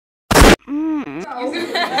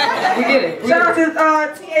We did it. Shout out to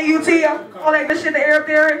TAUT, all that good shit, the Arab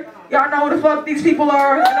theory. Y'all know who the fuck these people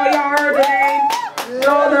are. I know y'all heard the name.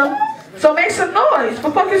 Know them. So make some noise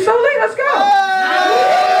for fucking Soleil. Let's go.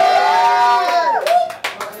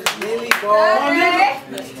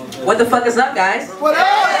 What the fuck is up, guys? What up?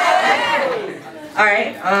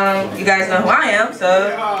 Alright, you guys know who I am,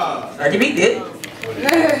 so start to be good.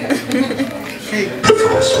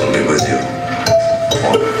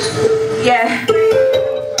 Yeah.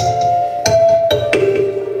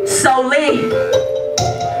 Soleil.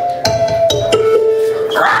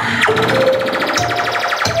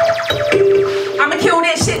 I'ma kill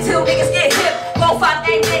that shit till niggas get hip. 4-5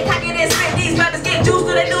 8 8, cock it and spit. These brothers get juice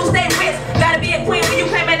till they lose their wits. Gotta be a queen when you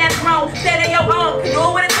claiming that's wrong. Stand on your own, can do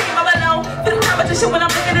it with a team of alone. For the competition when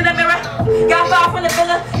I'm looking in the mirror. Got far from the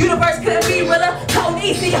villa, universe couldn't be realer. Cold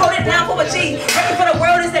easy, hold it down for a G. Ready for the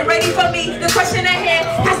world, is they ready for me? The question at hand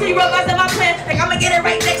has me realizing my plan. Like I'ma get it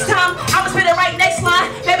right next time, I'ma spit it right next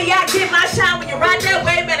line. Maybe I get my shine when you ride that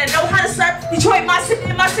way, better know how to surf. Detroit, my city,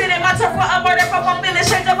 my turf for a murder from my feelings,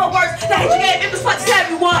 change up my words. The hate you gave me was fuck to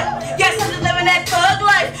everyone. Yes, I'm just living that thug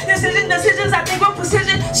life. Decisions, I think with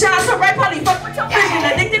precision. Shine so bright, probably fuck with your vision.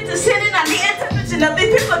 Addicted to sinning, I need intervention.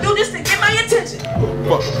 Nothing people do just to get my attention. I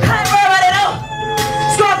ain't worried about it all.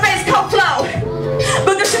 Scarface, cold flow.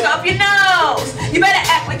 Booger sugar up your nose. You better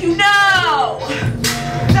act like you know.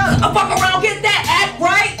 Fuck around, get that act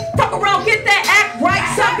right. Fuck around, get that act right.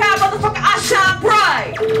 Somehow, motherfucker, I shine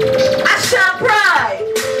bright. I shine bright.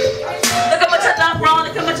 Look how much I done wrong,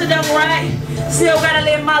 look how much I done right. Still gotta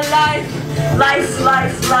live my life. Life.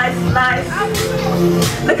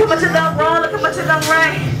 Look how much I done wrong, look how much I done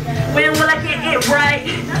right. When will I get it right?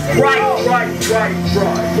 Right.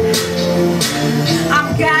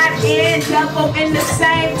 I'm God and devil in the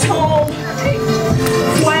same tune.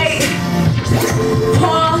 Wait,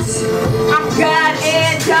 pause. I'm God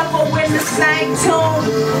and devil in the same tune.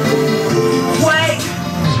 Wait,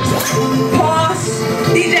 pause.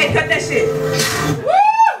 DJ, cut that shit.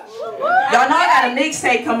 Y'all know I got a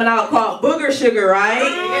mixtape coming out called Booger Sugar, right?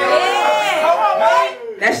 Yeah.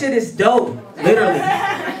 That shit is dope, literally.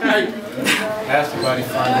 Ask somebody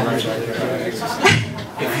find the right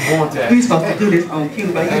if you want that. We supposed to do this on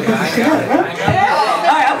cue, but you put the shit up, right?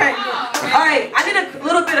 Alright, I need a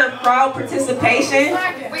little bit of crowd participation.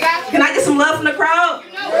 Can I get some love from the crowd?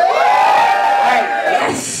 Alright,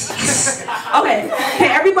 yes. Okay,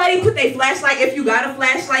 can everybody put their flashlight, if you got a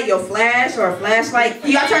flashlight, your flash or a flashlight,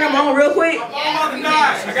 can y'all turn them on real quick?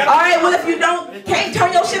 Alright, well if you can't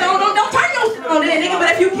turn your shit on, don't turn your shit on then, nigga,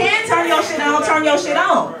 but if you can turn your shit on, turn your shit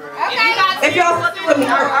on. Okay. If y'all fucking with me,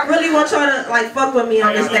 I really want y'all to like fuck with me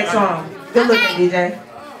on this next song. Good looking, DJ.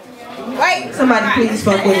 Wait, somebody please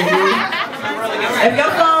fuck with me, dude. If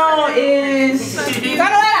your phone is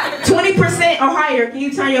 20% or higher, can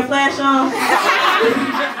you turn your flash on?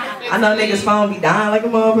 I know niggas' phone be dying like a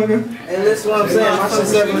motherfucker. And this is what I'm saying. My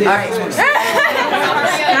shit's 70. Alright. Can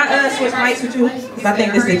I switch mics with you? Cause I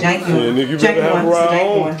think this is the janky one.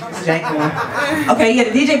 Janky one. Okay, yeah,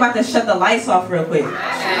 the DJ about to shut the lights off real quick.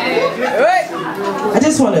 I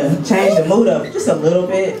just want to change the mood up just a little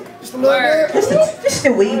bit. Just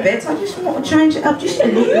a wee bit. I just want to change it up just a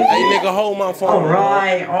little bit. Hey nigga, hold my phone.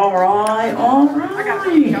 Alright.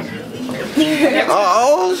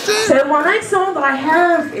 Oh shit. So my next song that I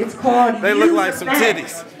have, it's called They look like some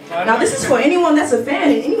titties. Now this is for anyone that's a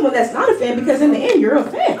fan and anyone that's not a fan, because in the end you're a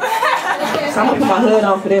fan. So I'm gonna put my hood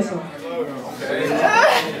on for this one.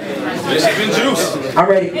 This has been juice. I'm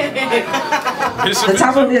ready. The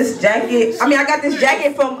top of this jacket, I got this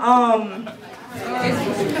jacket from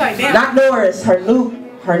Not Doris, her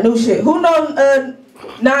new shit. Who knows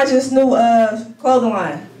Naja's new clothing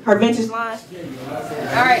line? Her vintage line?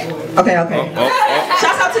 Alright. Okay.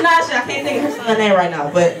 Shouts out to Naja. I can't think of her son's name right now,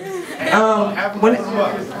 but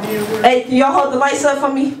hey, can y'all hold the lights up for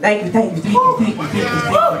me? Thank you.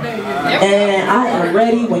 And I am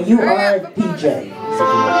ready when you are, DJ.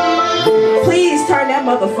 Please turn that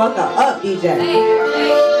motherfucker up, DJ.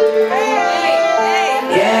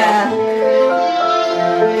 Yeah.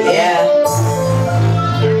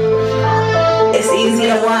 It's easy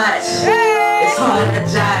to watch. It's hard to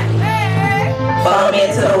judge. Follow me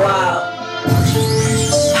into the wild.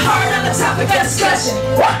 Hard on the topic of discussion.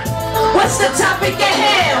 What's the topic at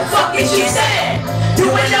hand? Fuck is you saying?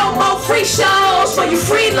 Doing no more free shows for you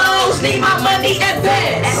freeloads. Need my money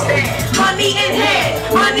advance. Money in hand.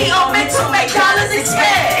 Money on me to make dollars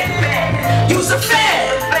expand. Use a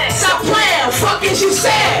fan. Stop playing. Fuck is you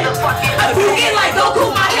saying? If you get like Goku,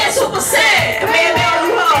 my head super sad. Man,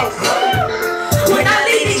 you hoes. When I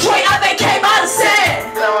leave Detroit, I became out of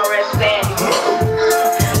sand.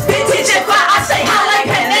 Vintage and fly, I say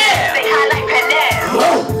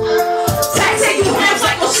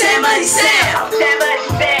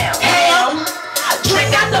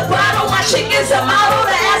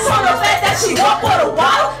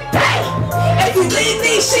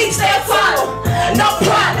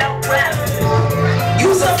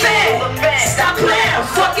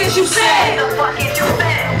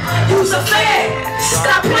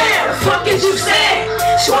Stop playing, the fuck is you saying?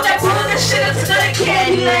 She want that bullet shit up to the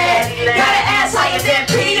candy land. Got an ass higher than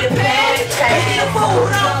Peter Pan. Ain't a fool,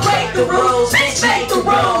 don't break the rules. Bitch, make the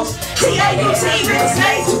rules. T-A-U-T, bitch,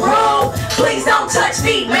 make the rule. Please don't touch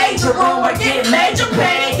me, major room, or get major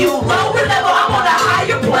pain. You lower level, I'm on a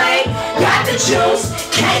higher plane. Got the juice,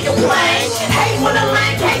 can't complain. Hate when the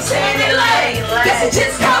lane can't stand it late. Guess it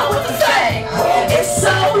just go with the thing. It's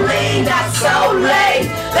so lean, not so late.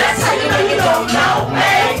 That's how you know you don't know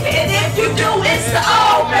me. And if you do, it's the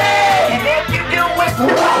old man. And if you do, it's the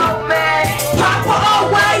old man. Papa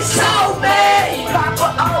always told me.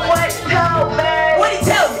 Papa always told me. What he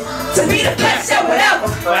tell me? To be the best at whatever.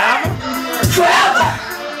 Forever? Forever.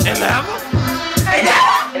 And ever? And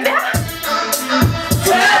ever. And ever.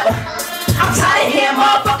 Forever. I'm tired of hearing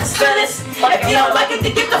motherfuckers feelings. If you don't like it,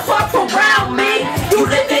 then get the fuck from around me. You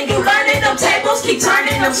living, you learning, them tables keep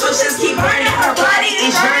turning, them switches keep burning. Her body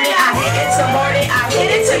is yearning. I hit it to morning, I hit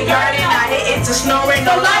it to yearning, I hit it to snoring.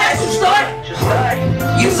 No lie, that's you start.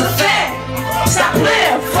 Use a fan. Stop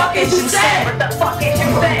playing, fuck is you saying? What the fuck is you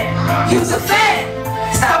saying? Use a fan.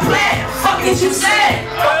 Stop playing, fuck is you saying?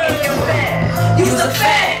 Fuck is you saying? Use a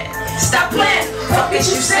fan. Stop playing, fuck is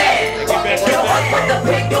you saying? Don't fuck with the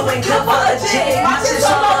pig doing good for a jig. My shit so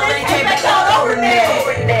long they came back all over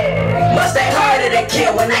there. Must they harder to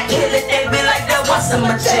kill. When I kill it, they be like, that what's in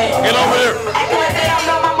my jail? Get over here. Act like they don't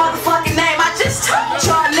know my motherfucking name. I just told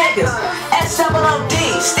y'all niggas. S-double-O-D,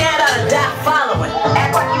 stand out and die following.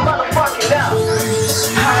 Act like you motherfucking know.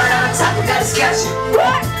 Hard on the topic of discussion.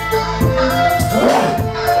 What?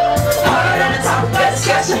 Hard on the topic of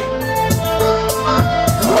discussion.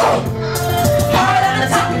 Hard on the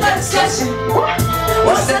topic of discussion.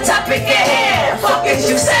 What's the topic at hand? Fuck is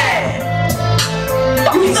you saying?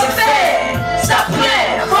 Use a fan. Stop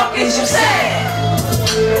playing. Fuck is you saying?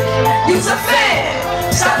 Use a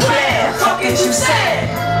fan. Stop playing. Fuck is you saying?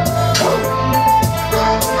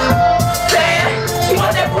 Fan. She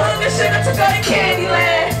want that booger sugar to go to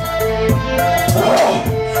Candyland.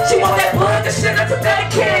 She want that booger sugar to go to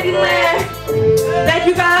Candyland. Thank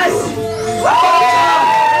you guys. Okay.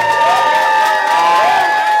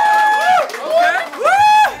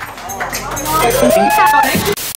 Thank you.